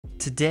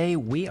Today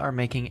we are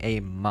making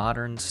a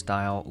modern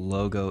style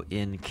logo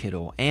in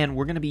Kittl, and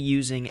we're going to be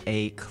using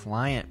a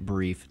client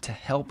brief to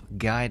help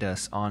guide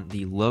us on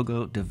the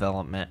logo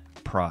development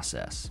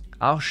process.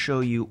 I'll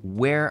show you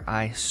where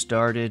I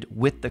started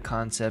with the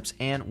concepts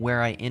and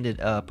where I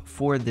ended up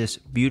for this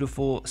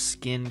beautiful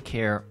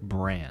skincare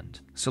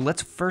brand. So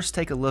let's first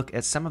take a look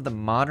at some of the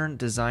modern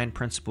design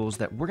principles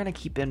that we're going to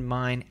keep in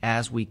mind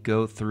as we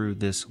go through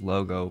this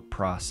logo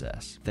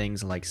process.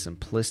 Things like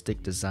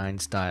simplistic design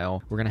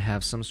style. We're going to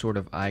have some sort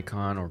of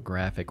icon or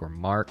graphic or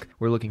mark.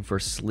 We're looking for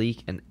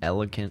sleek and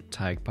elegant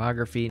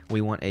typography.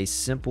 We want a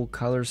simple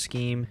color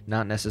scheme,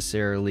 not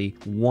necessarily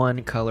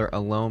one color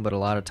alone, but a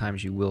lot of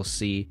times you will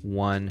see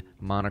one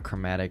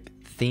monochromatic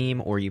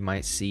theme, or you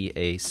might see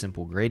a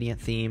simple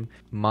gradient theme.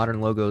 Modern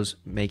logos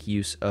make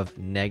use of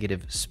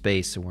negative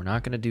space, so we're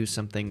not going to do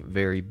something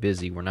very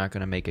busy. We're not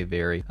going to make a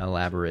very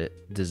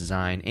elaborate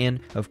design, and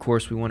of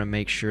course we want to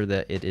make sure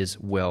that it is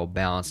well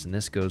balanced, and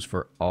this goes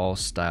for all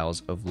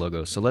styles of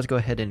logos. So let's go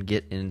ahead and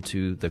get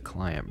into the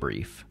client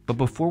brief. But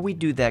before we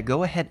do that,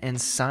 go ahead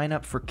and sign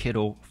up for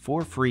Kittl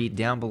for free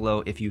down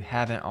below if you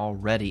haven't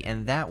already,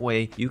 and that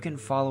way you can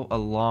follow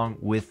along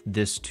with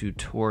this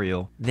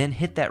tutorial. Then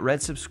hit that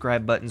red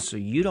subscribe button so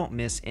you don't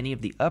miss any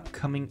of the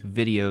upcoming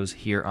videos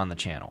here on the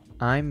channel.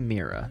 I'm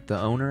Mira, the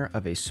owner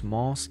of a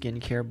small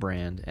skincare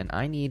brand, and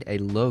I need a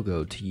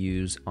logo to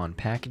use on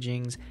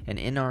packagings and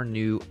in our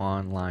new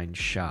online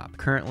shop.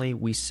 Currently,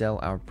 we sell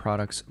our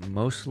products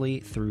mostly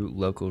through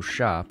local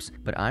shops,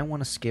 but I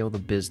want to scale the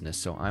business,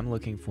 so I'm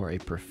looking for a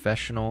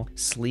professional,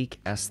 sleek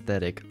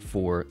aesthetic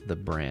for the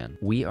brand.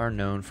 We are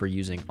known for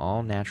using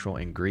all natural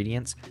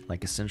ingredients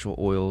like essential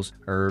oils,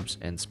 herbs,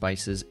 and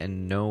spices,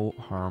 and no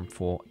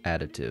harmful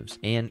additives,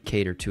 and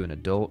cater to an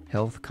adult,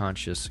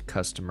 health-conscious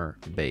customer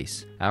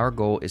base. Our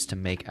goal is to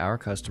make our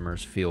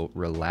customers feel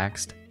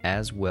relaxed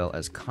as well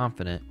as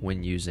confident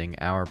when using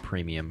our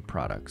premium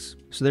products.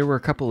 So there were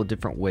a couple of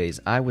different ways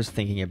I was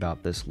thinking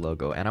about this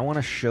logo, and I want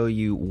to show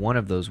you one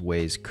of those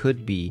ways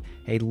could be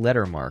a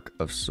lettermark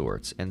of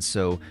sorts. And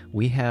so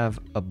we have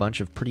a bunch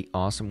of pretty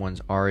awesome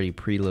ones already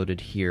preloaded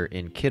here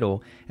in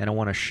Kittl, and I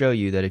want to show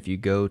you that if you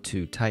go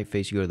to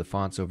typeface, you go to the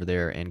fonts over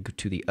there and go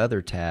to the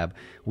other tab,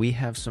 we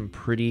have some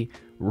pretty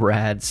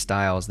rad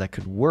styles that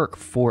could work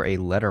for a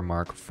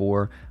lettermark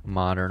for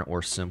modern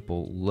or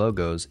simple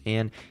logos.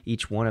 And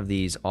each one of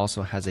these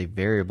also has a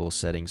variable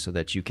setting so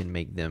that you can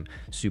make them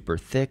super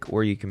thick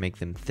or you can make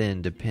them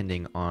thin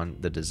depending on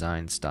the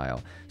design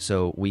style.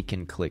 So we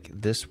can click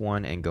this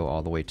one and go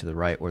all the way to the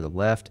right or the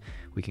left.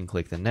 We can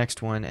click the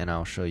next one and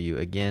I'll show you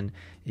again.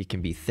 It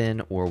can be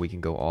thin, or we can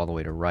go all the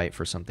way to right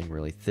for something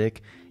really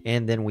thick.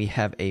 And then we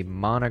have a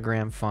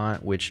monogram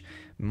font, which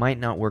might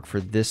not work for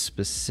this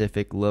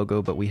specific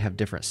logo, but we have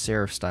different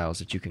serif styles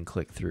that you can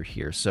click through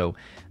here. So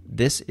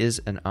this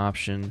is an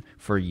option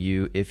for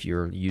you if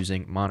you're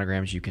using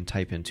monograms. You can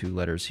type in 2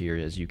 letters here,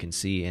 as you can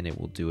see, and it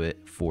will do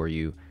it for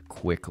you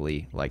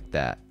quickly like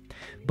that.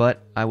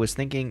 But I was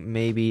thinking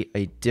maybe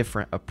a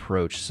different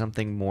approach,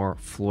 something more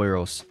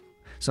floral,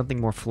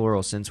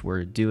 since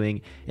we're doing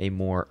a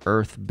more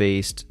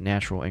earth-based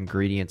natural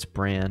ingredients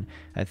brand.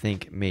 I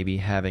think maybe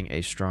having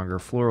a stronger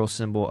floral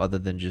symbol other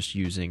than just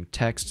using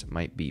text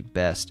might be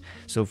best.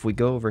 So if we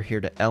go over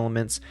here to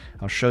elements,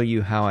 I'll show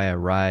you how I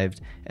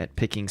arrived at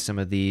picking some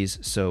of these.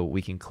 So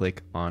we can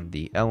click on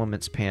the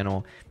elements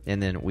panel,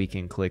 and then we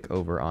can click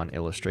over on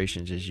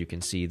illustrations, as you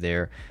can see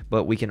there.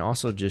 But we can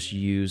also just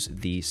use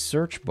the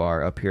search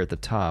bar up here at the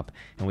top,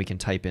 and we can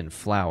type in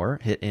flower,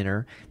 hit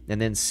enter,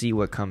 and then see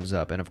what comes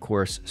up. And of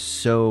course,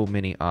 so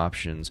many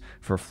options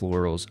for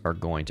florals are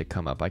going to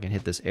come up. I can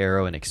hit this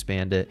arrow and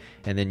expand it,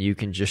 and then you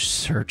can just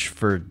search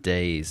for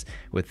days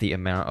with the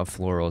amount of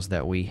florals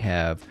that we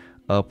have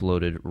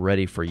uploaded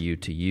ready for you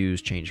to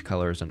use, change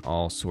colors and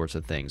all sorts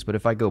of things. But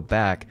if I go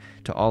back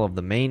to all of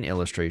the main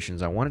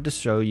illustrations, I wanted to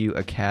show you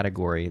a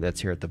category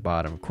that's here at the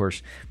bottom. Of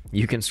course,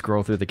 you can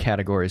scroll through the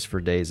categories for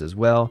days as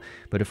well,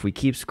 but if we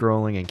keep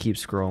scrolling and keep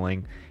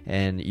scrolling,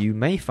 and you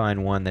may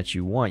find one that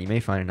you want, you may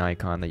find an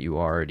icon that you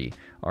already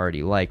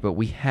like, but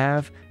we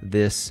have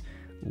this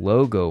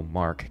logo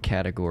mark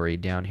category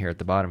down here at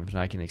the bottom, and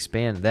I can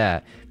expand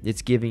that.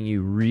 It's giving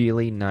you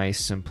really nice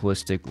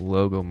simplistic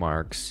logo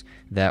marks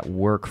that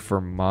work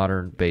for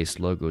modern based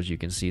logos. You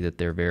can see that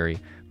they're very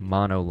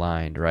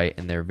monolined, right?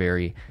 And they're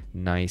very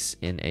nice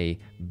in a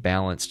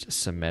balanced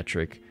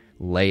symmetric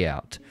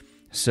layout.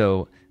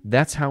 So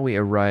that's how we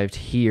arrived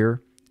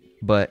here.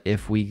 But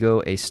if we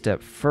go a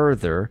step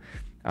further,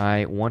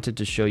 I wanted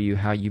to show you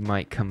how you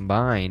might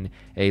combine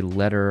a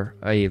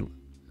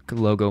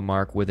logo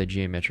mark with a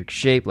geometric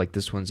shape, like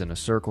this one's in a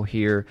circle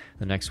here,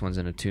 the next one's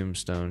in a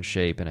tombstone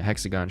shape and a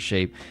hexagon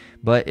shape.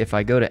 But if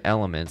I go to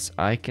elements,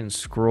 I can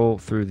scroll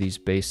through these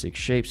basic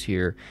shapes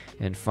here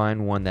and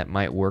find one that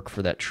might work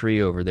for that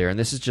tree over there. And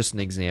this is just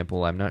an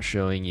example. I'm not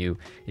showing you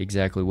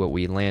exactly what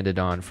we landed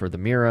on for the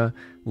Mira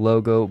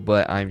logo,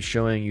 but I'm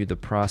showing you the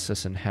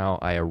process and how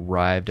I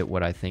arrived at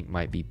what I think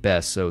might be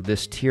best. So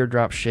this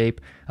teardrop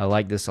shape, I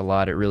like this a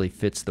lot. It really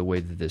fits the way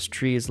that this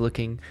tree is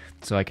looking.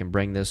 So I can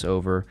bring this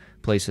over,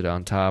 place it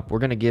on top. We're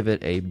going to give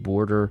it a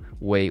border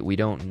weight. We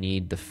don't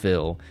need the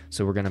fill,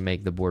 so we're going to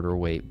make the border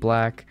weight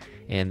black,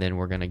 and then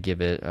we're going to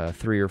give it a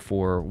 3 or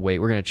 4 weight.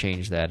 We're going to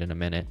change that in a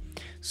minute.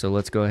 So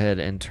let's go ahead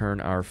and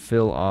turn our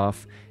fill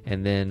off,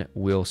 and then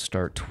we'll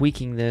start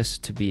tweaking this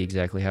to be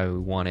exactly how we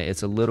want it.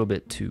 It's a little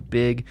bit too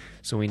big,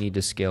 so we need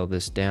to scale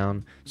this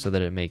down so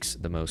that it makes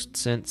the most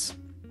sense.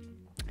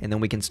 And then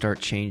we can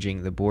start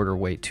changing the border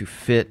weight to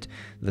fit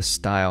the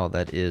style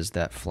that is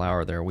that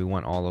flower there. We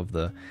want all of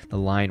the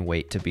line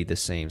weight to be the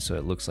same, so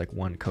it looks like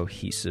one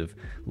cohesive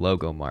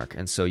logo mark.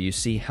 And so you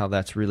see how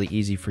that's really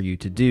easy for you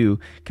to do,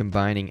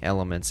 combining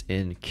elements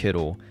in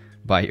Kittl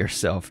by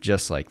yourself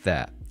just like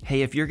that.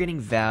 Hey, if you're getting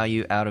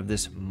value out of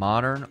this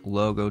modern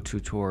logo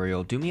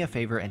tutorial, do me a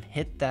favor and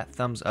hit that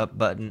thumbs up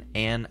button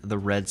and the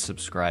red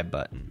subscribe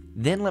button.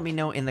 Then let me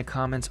know in the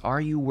comments, are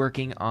you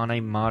working on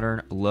a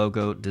modern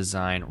logo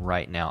design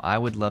right now? I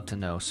would love to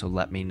know, so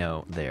let me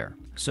know there.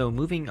 So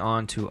moving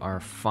on to our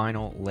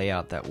final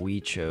layout that we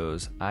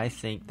chose, I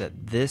think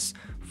that this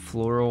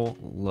floral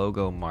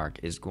logo mark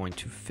is going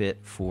to fit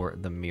for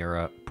the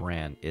Mira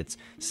brand. It's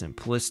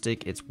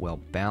simplistic, it's well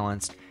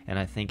balanced, and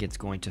I think it's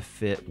going to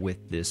fit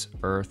with this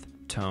earth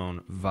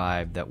tone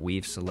vibe that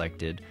we've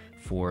selected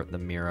for the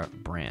Mira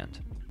brand.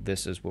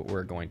 This is what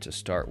we're going to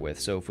start with.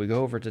 So if we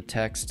go over to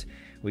text,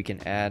 we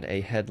can add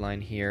a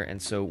headline here,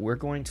 and so we're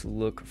going to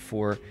look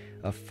for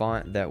a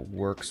font that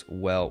works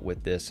well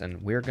with this,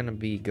 and we're going to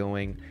be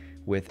going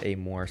with a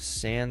more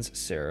sans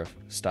serif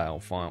style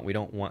font. We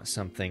don't want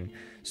something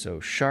so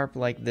sharp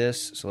like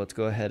this, so let's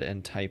go ahead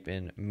and type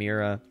in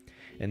Mira,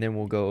 and then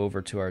we'll go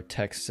over to our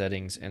text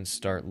settings and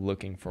start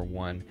looking for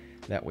one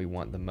that we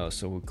want the most.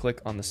 So we'll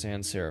click on the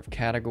sans serif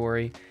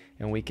category,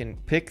 and we can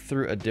pick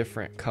through a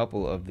different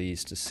couple of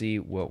these to see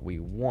what we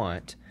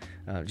want,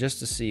 just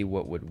to see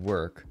what would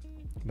work.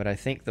 But I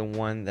think the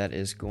one that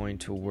is going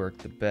to work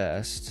the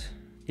best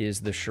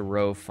is the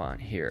Floral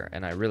font here,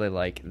 and I really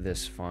like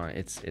this font.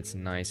 It's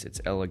nice,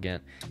 it's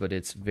elegant, but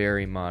it's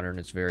very modern,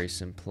 it's very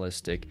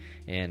simplistic,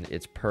 and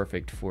it's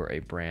perfect for a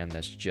brand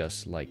that's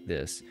just like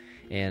this.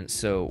 And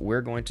so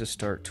we're going to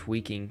start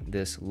tweaking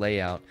this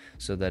layout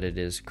so that it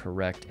is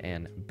correct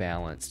and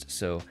balanced.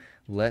 So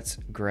let's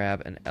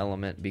grab an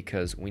element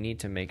because we need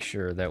to make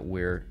sure that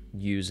we're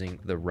using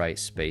the right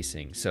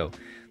spacing. So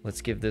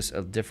let's give this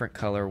a different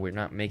color. We're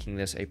not making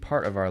this a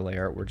part of our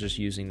layout, we're just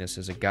using this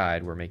as a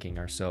guide. We're making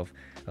ourselves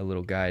a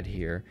little guide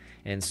here,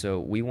 and so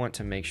we want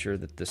to make sure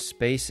that the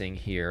spacing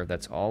here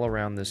that's all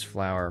around this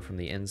flower from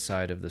the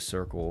inside of the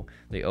circle,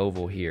 the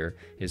oval here,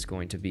 is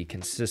going to be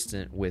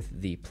consistent with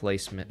the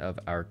placement of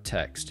our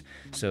text.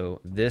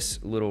 So this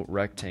little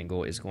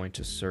rectangle is going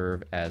to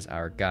serve as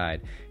our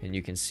guide, and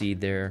you can see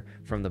there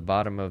from the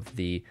bottom of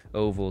the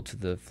oval to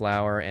the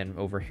flower, and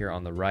over here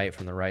on the right,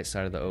 from the right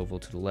side of the oval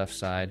to the left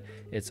side,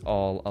 it's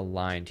all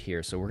aligned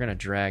here. So we're going to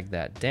drag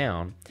that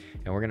down,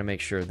 and we're going to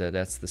make sure that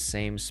that's the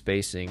same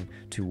spacing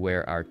to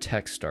where our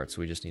text starts.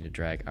 We just need to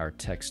drag our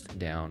text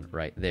down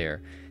right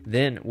there.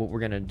 Then what we're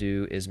going to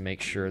do is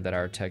make sure that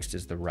our text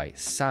is the right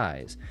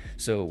size.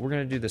 So we're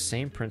going to do the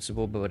same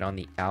principle but on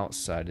the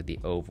outside of the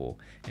oval,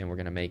 and we're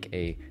going to make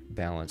a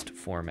balanced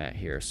format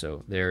here.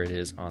 So there it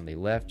is on the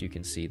left. You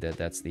can see that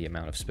that's the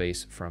amount of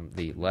space from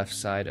the left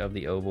side of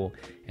the oval,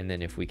 and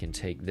then if we can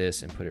take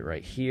this and put it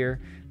right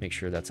here, make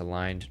sure that's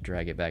aligned,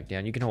 drag it back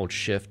down. You can hold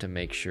shift to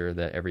make sure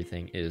that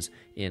everything is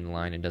in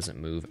line and doesn't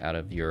move out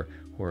of your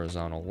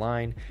horizontal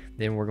line.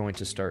 Then we're going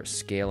to start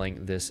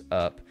scaling this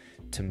up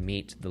to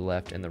meet the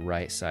left and the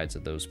right sides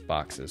of those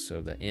boxes.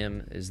 So the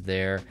M is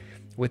there.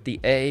 With the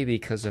A,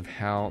 because of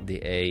how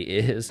the A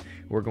is,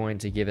 we're going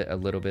to give it a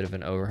little bit of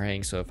an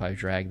overhang. So if I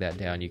drag that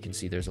down, you can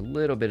see there's a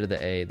little bit of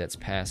the A that's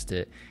past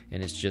it,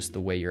 and it's just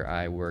the way your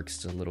eye works.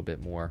 It's a little bit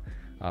more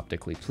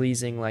optically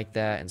pleasing like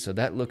that, and so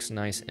that looks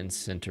nice and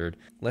centered.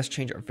 Let's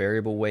change our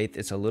variable weight.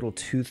 It's a little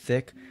too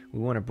thick.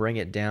 We want to bring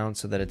it down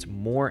so that it's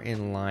more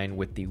in line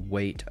with the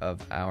weight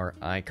of our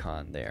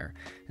icon there,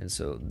 and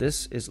so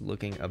this is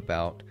looking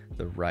about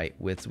the right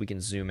width. We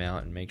can zoom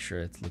out and make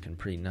sure it's looking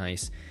pretty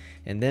nice.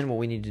 And then what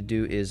we need to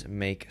do is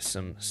make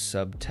some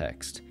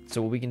subtext.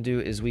 So what we can do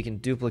is we can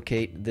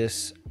duplicate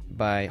this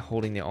by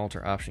holding the Alt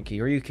or Option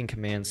key, or you can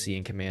Command C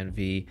and Command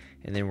V,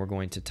 and then we're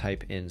going to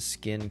type in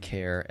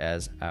skincare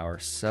as our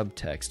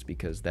subtext,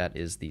 because that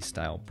is the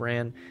style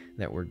brand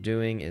that we're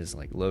doing, is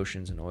like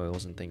lotions and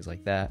oils and things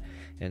like that.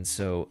 And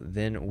so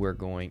then we're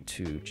going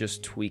to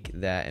just tweak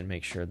that and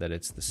make sure that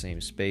it's the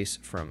same space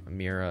from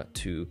Mira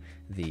to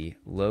the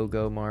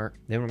logo mark.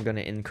 Then we're going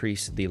to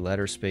increase the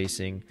letter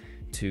spacing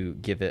to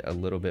give it a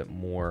little bit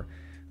more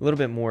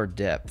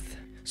depth.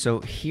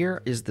 So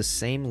here is the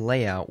same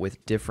layout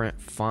with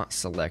different font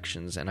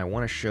selections, and I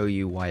want to show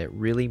you why it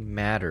really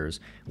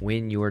matters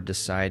when you're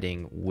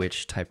deciding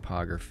which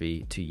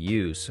typography to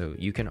use. So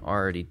you can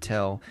already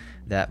tell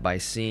that by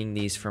seeing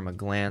these from a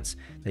glance,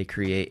 they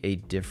create a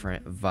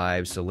different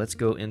vibe. So let's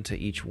go into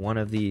each one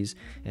of these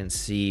and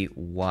see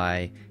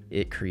why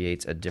it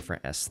creates a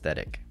different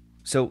aesthetic.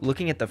 So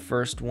looking at the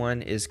first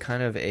one is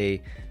kind of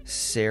a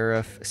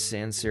serif,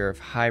 sans serif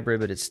hybrid,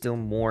 but it's still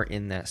more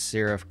in that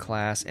serif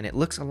class, and it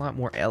looks a lot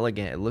more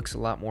elegant. It looks a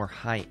lot more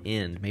high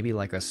end, maybe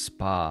like a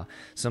spa,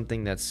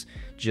 something that's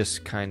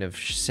just kind of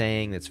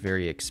saying that's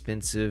very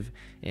expensive,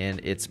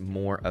 and it's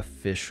more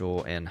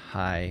official and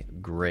high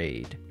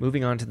grade.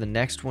 Moving on to the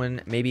next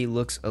one, maybe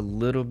looks a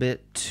little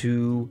bit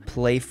too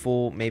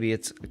playful. Maybe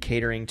it's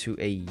catering to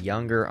a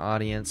younger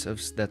audience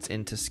that's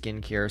into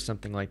skincare or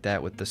something like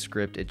that. With the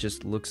script, it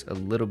just looks a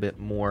little bit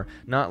more,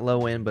 not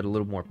low end, but a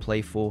little more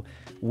playful.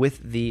 With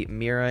the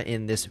Mira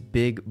in this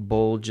big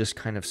bold, just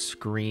kind of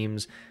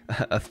screams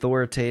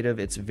authoritative.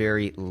 It's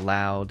very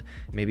loud.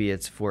 Maybe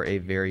it's for a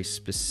very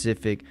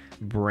specific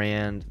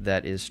brand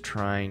that is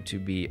trying to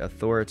be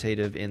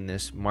authoritative in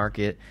this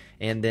market.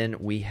 And then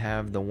we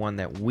have the one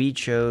that we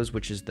chose,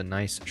 which is the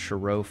nice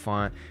Chiro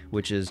font,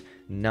 which is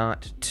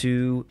not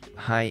too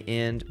high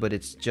end, but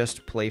it's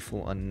just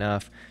playful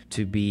enough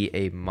to be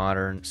a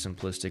modern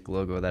simplistic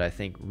logo that I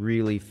think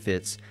really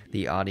fits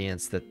the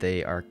audience that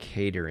they are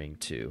catering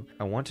to.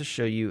 I want to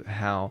show you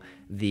how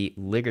the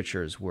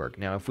ligatures work.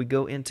 Now, if we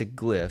go into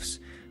glyphs,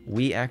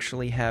 we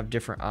actually have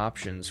different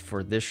options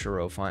for this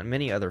Chiro font and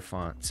many other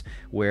fonts,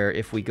 where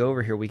if we go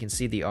over here, we can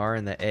see the R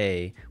and the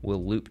A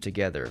will loop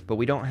together, but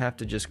we don't have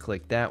to just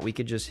click that. We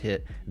could just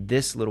hit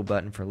this little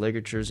button for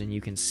ligatures, and you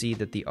can see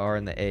that the R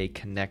and the A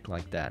connect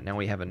like that. Now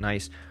we have a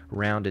nice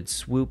rounded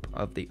swoop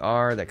of the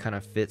R that kind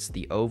of fits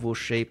the oval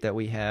shape that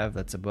we have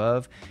that's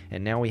above,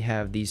 and now we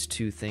have these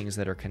two things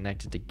that are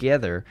connected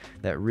together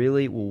that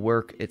really will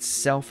work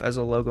itself as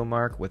a logo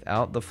mark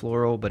without the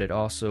floral, but it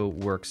also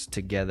works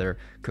together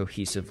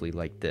cohesively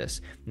like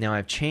this. Now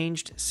I've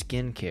changed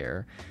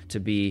skincare to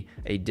be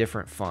a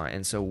different font,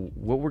 and so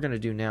what we're going to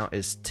do now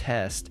is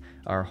test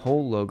our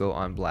whole logo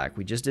on black.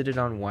 We just did it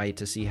on white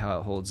to see how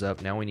it holds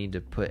up. Now we need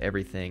to put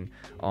everything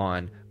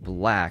on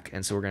black,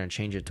 and so we're going to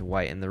change it to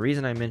white. And the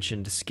reason I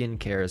mentioned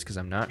skincare is because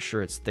I'm not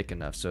sure it's thick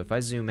enough. So if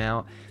I zoom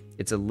out,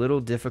 it's a little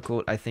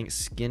difficult. I think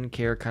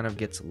skincare kind of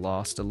gets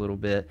lost a little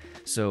bit.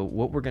 So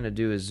what we're going to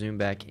do is zoom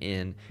back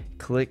in,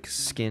 click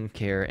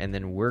skincare, and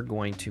then we're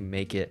going to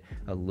make it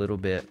a little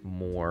bit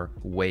more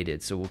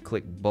weighted. So we'll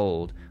click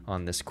bold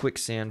on this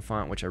quicksand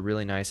font, which are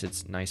really nice.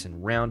 It's nice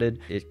and rounded.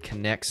 It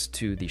connects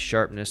to the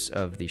sharpness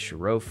of the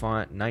Chiro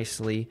font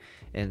nicely,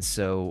 and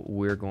so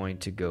we're going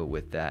to go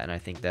with that, and I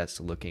think that's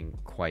looking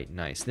quite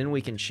nice. Then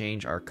we can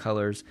change our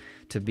colors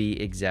to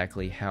be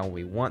exactly how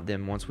we want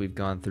them once we've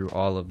gone through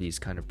all of these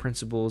kind of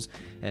principles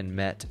and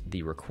met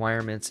the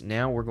requirements.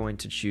 Now we're going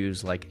to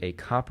choose like a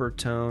copper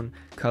tone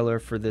color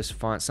for this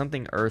font,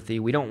 something earthy.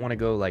 We don't want to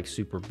go like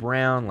super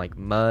brown like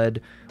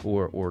mud,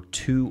 or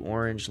too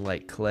orange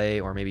like clay,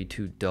 or maybe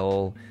too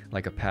dull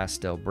like a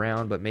pastel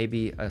brown, but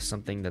maybe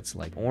something that's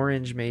like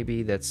orange,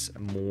 maybe that's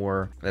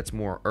more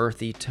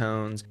earthy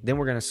tones. Then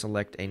we're going to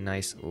select a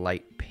nice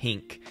light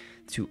pink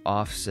to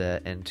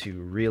offset and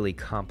to really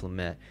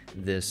complement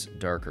this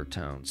darker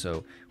tone.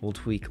 So we'll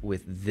tweak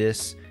with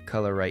this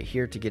color right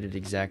here to get it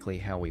exactly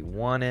how we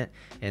want it,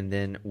 and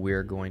then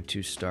we're going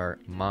to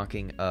start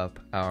mocking up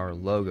our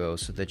logo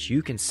so that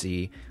you can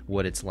see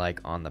what it's like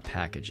on the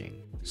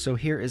packaging. So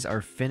here is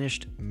our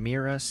finished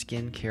Mira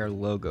skincare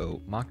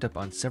logo, mocked up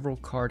on several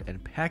card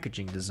and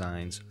packaging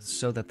designs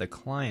so that the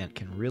client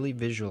can really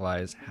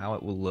visualize how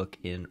it will look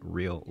in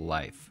real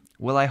life.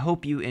 Well, I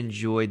hope you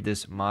enjoyed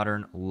this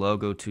modern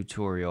logo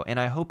tutorial, and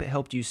I hope it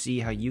helped you see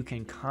how you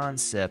can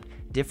concept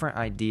different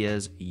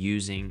ideas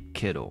using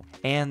Kittl,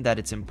 and that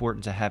it's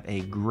important to have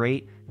a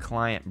great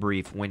client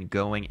brief when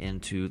going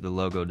into the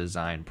logo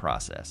design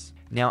process.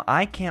 Now,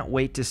 I can't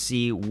wait to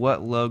see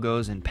what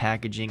logos and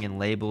packaging and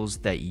labels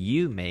that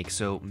you make,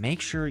 so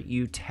make sure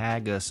you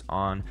tag us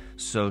on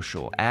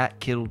social at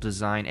Kittl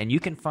Design, and you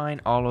can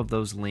find all of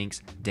those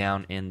links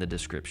down in the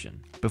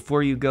description.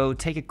 Before you go,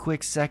 take a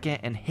quick second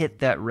and hit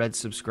that red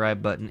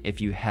subscribe button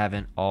if you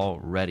haven't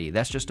already.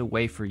 That's just a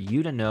way for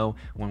you to know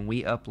when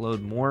we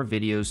upload more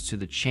videos to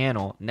the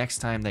channel next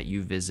time that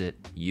you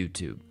visit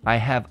YouTube. I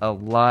have a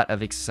lot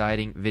of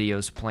exciting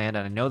videos planned,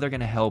 and I know they're going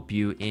to help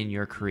you in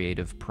your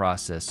creative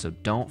process, so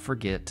don't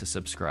forget to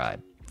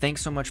subscribe.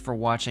 Thanks so much for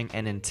watching,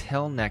 and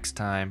until next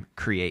time,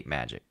 create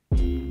magic.